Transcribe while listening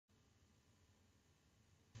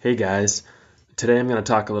Hey guys, today I'm going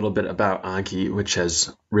to talk a little bit about Anki, which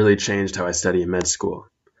has really changed how I study in med school.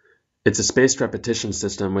 It's a spaced repetition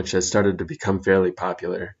system which has started to become fairly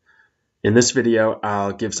popular. In this video,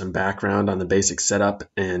 I'll give some background on the basic setup,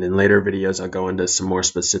 and in later videos I'll go into some more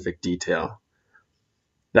specific detail.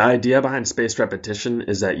 The idea behind spaced repetition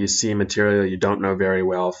is that you see material you don't know very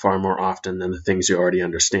well far more often than the things you already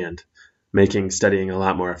understand, making studying a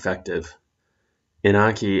lot more effective. In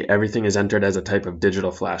Anki, everything is entered as a type of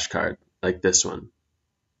digital flashcard, like this one.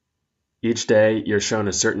 Each day, you're shown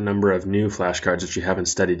a certain number of new flashcards that you haven't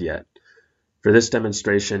studied yet. For this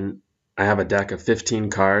demonstration, I have a deck of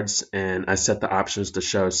 15 cards, and I set the options to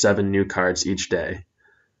show 7 new cards each day.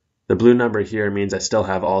 The blue number here means I still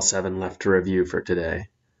have all 7 left to review for today.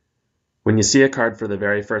 When you see a card for the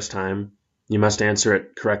very first time, you must answer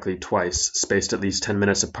it correctly twice, spaced at least 10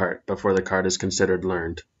 minutes apart, before the card is considered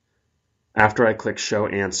learned. After I click Show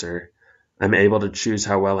Answer, I'm able to choose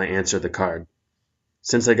how well I answered the card.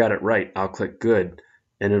 Since I got it right, I'll click Good,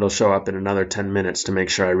 and it'll show up in another 10 minutes to make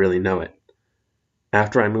sure I really know it.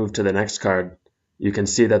 After I move to the next card, you can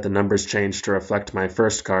see that the numbers change to reflect my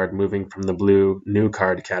first card moving from the blue New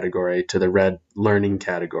Card category to the red Learning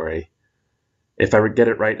category. If I get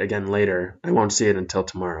it right again later, I won't see it until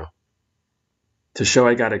tomorrow. To show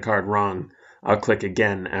I got a card wrong, I'll click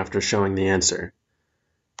Again after showing the answer.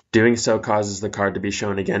 Doing so causes the card to be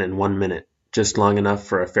shown again in 1 minute, just long enough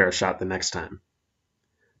for a fair shot the next time.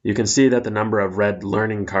 You can see that the number of red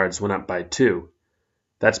Learning cards went up by 2.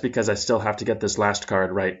 That's because I still have to get this last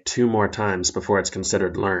card right 2 more times before it's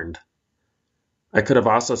considered learned. I could have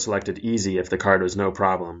also selected Easy if the card was no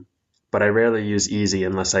problem, but I rarely use Easy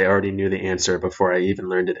unless I already knew the answer before I even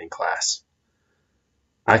learned it in class.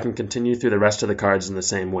 I can continue through the rest of the cards in the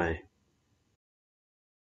same way.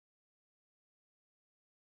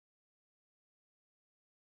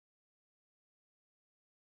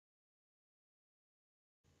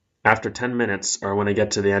 After 10 minutes, or when I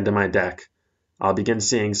get to the end of my deck, I'll begin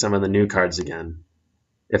seeing some of the new cards again.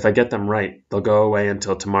 If I get them right, they'll go away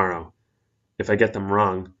until tomorrow. If I get them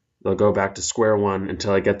wrong, they'll go back to square one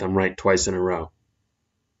until I get them right twice in a row.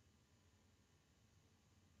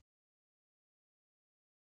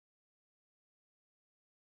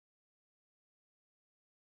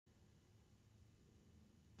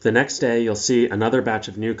 The next day, you'll see another batch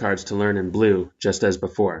of new cards to learn in blue, just as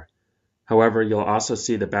before. However, you'll also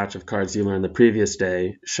see the batch of cards you learned the previous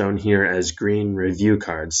day, shown here as green review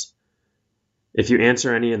cards. If you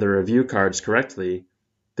answer any of the review cards correctly,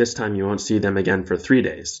 this time you won't see them again for 3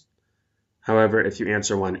 days. However, if you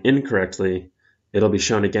answer one incorrectly, it'll be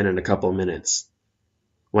shown again in a couple minutes.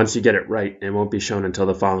 Once you get it right, it won't be shown until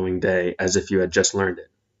the following day, as if you had just learned it.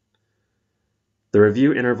 The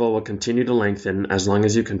review interval will continue to lengthen as long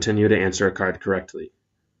as you continue to answer a card correctly.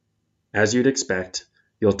 As you'd expect,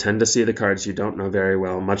 you'll tend to see the cards you don't know very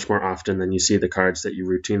well much more often than you see the cards that you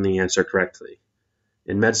routinely answer correctly.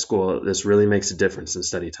 In med school, this really makes a difference in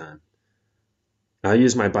study time. I'll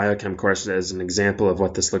use my biochem course as an example of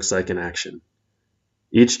what this looks like in action.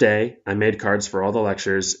 Each day, I made cards for all the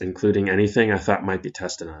lectures, including anything I thought might be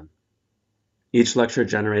tested on. Each lecture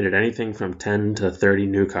generated anything from 10 to 30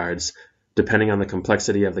 new cards, depending on the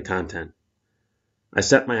complexity of the content. I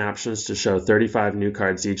set my options to show 35 new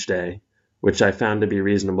cards each day, which I found to be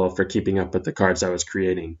reasonable for keeping up with the cards I was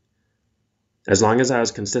creating. As long as I was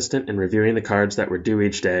consistent in reviewing the cards that were due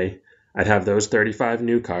each day, I'd have those 35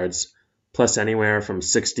 new cards, plus anywhere from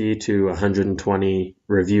 60 to 120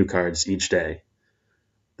 review cards each day.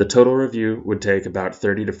 The total review would take about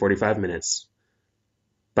 30 to 45 minutes.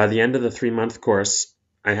 By the end of the 3-month course,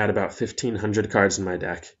 I had about 1,500 cards in my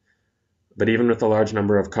deck, but even with a large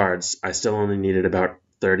number of cards, I still only needed about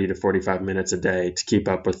 30 to 45 minutes a day to keep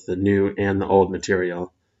up with the new and the old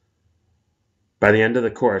material. By the end of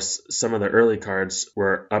the course, some of the early cards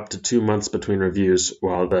were up to 2 months between reviews,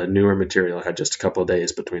 while the newer material had just a couple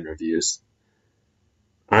days between reviews.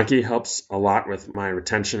 Anki helps a lot with my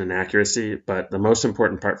retention and accuracy, but the most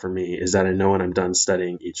important part for me is that I know when I'm done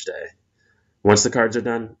studying each day. Once the cards are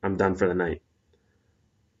done, I'm done for the night.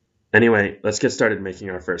 Anyway, let's get started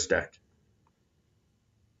making our first deck.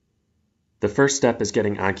 The first step is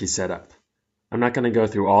getting Anki set up. I'm not going to go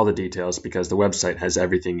through all the details because the website has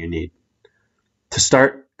everything you need. To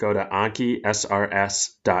start, go to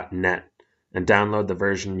ankisrs.net and download the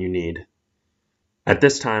version you need. At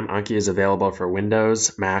this time, Anki is available for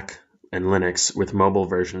Windows, Mac, and Linux with mobile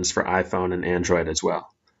versions for iPhone and Android as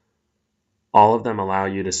well. All of them allow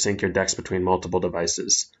you to sync your decks between multiple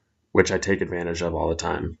devices, which I take advantage of all the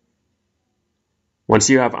time. Once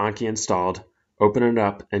you have Anki installed, open it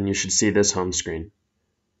up and you should see this home screen.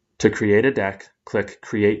 To create a deck, click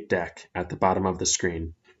Create Deck at the bottom of the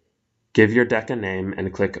screen. Give your deck a name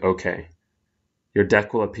and click OK. Your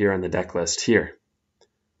deck will appear in the deck list here.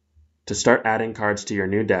 To start adding cards to your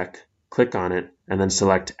new deck, click on it and then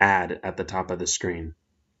select Add at the top of the screen.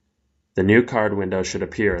 The new card window should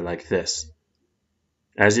appear like this.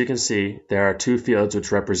 As you can see, there are two fields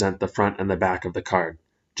which represent the front and the back of the card,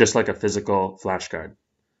 just like a physical flashcard.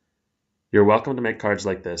 You're welcome to make cards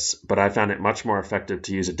like this, but I found it much more effective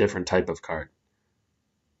to use a different type of card.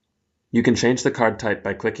 You can change the card type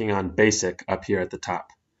by clicking on Basic up here at the top.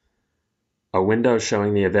 A window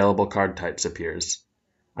showing the available card types appears.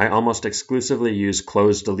 I almost exclusively use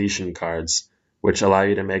closed deletion cards, which allow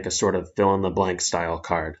you to make a sort of fill-in-the-blank style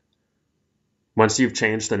card. Once you've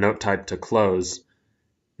changed the note type to Close,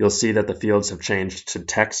 you'll see that the fields have changed to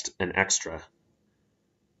Text and Extra.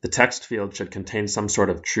 The text field should contain some sort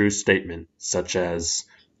of true statement, such as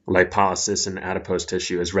lipolysis in adipose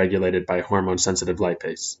tissue is regulated by hormone-sensitive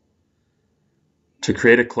lipase. To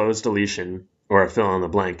create a closed deletion, or a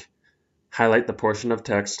fill-in-the-blank, highlight the portion of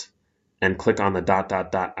text and click on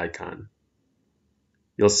the ... icon.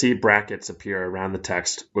 You'll see brackets appear around the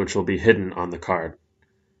text, which will be hidden on the card.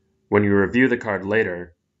 When you review the card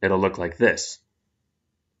later, it'll look like this.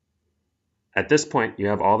 At this point, you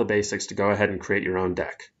have all the basics to go ahead and create your own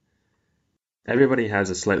deck. Everybody has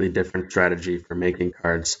a slightly different strategy for making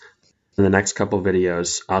cards. In the next couple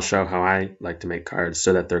videos, I'll show how I like to make cards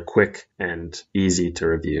so that they're quick and easy to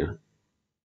review.